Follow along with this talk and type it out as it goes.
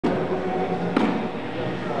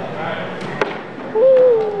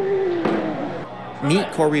Meet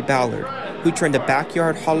Corey Ballard, who turned a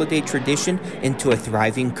backyard holiday tradition into a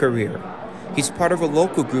thriving career. He's part of a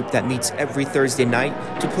local group that meets every Thursday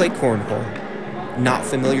night to play cornhole. Not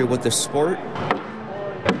familiar with the sport?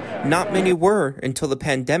 Not many were until the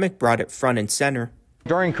pandemic brought it front and center.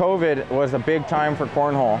 During COVID was a big time for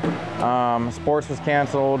cornhole. Sports was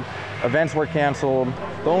canceled, events were canceled.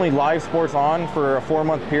 The only live sports on for a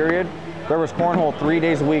 4-month period, there was cornhole 3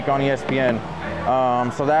 days a week on ESPN.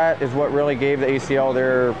 So that is what really gave the ACL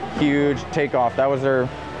their huge takeoff. That was their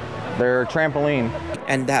trampoline.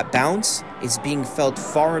 And that bounce is being felt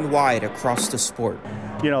far and wide across the sport.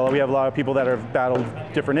 You know, we have a lot of people that have battled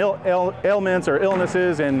different ailments or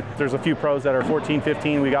illnesses, and there's a few pros that are 14,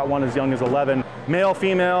 15. We got one as young as 11. Male,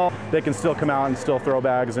 female, they can still come out and still throw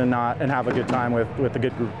bags and have a good time with a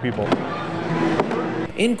good group of people.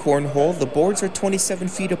 In cornhole, the boards are 27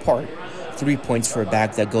 feet apart. 3 points for a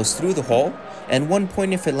bag that goes through the hole, and 1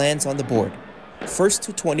 point if it lands on the board. First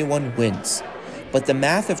to 21 wins. But the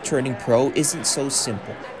math of turning pro isn't so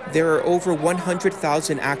simple. There are over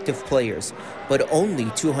 100,000 active players, but only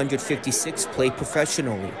 256 play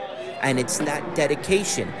professionally. And it's that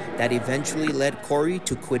dedication that eventually led Corey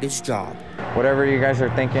to quit his job. Whatever you guys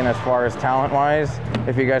are thinking as far as talent-wise,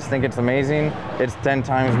 if you guys think it's amazing, it's 10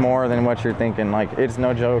 times more than what you're thinking. Like, it's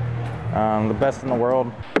no joke. The best in the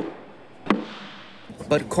world.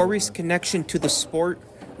 But Corey's connection to the sport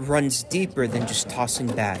runs deeper than just tossing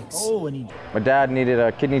bags. My dad needed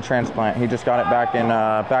a kidney transplant. He just got it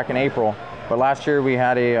back in April. But last year we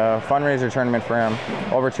had a fundraiser tournament for him.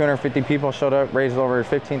 Over 250 people showed up, raised over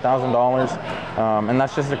 $15,000. And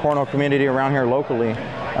that's just the cornhole community around here locally.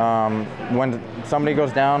 When somebody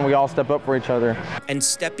goes down, we all step up for each other. And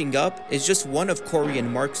stepping up is just one of Corey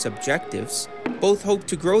and Mark's objectives. Both hope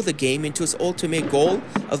to grow the game into its ultimate goal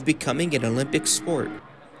of becoming an Olympic sport.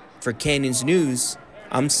 For Canyons News,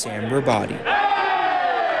 I'm Sam Rabati.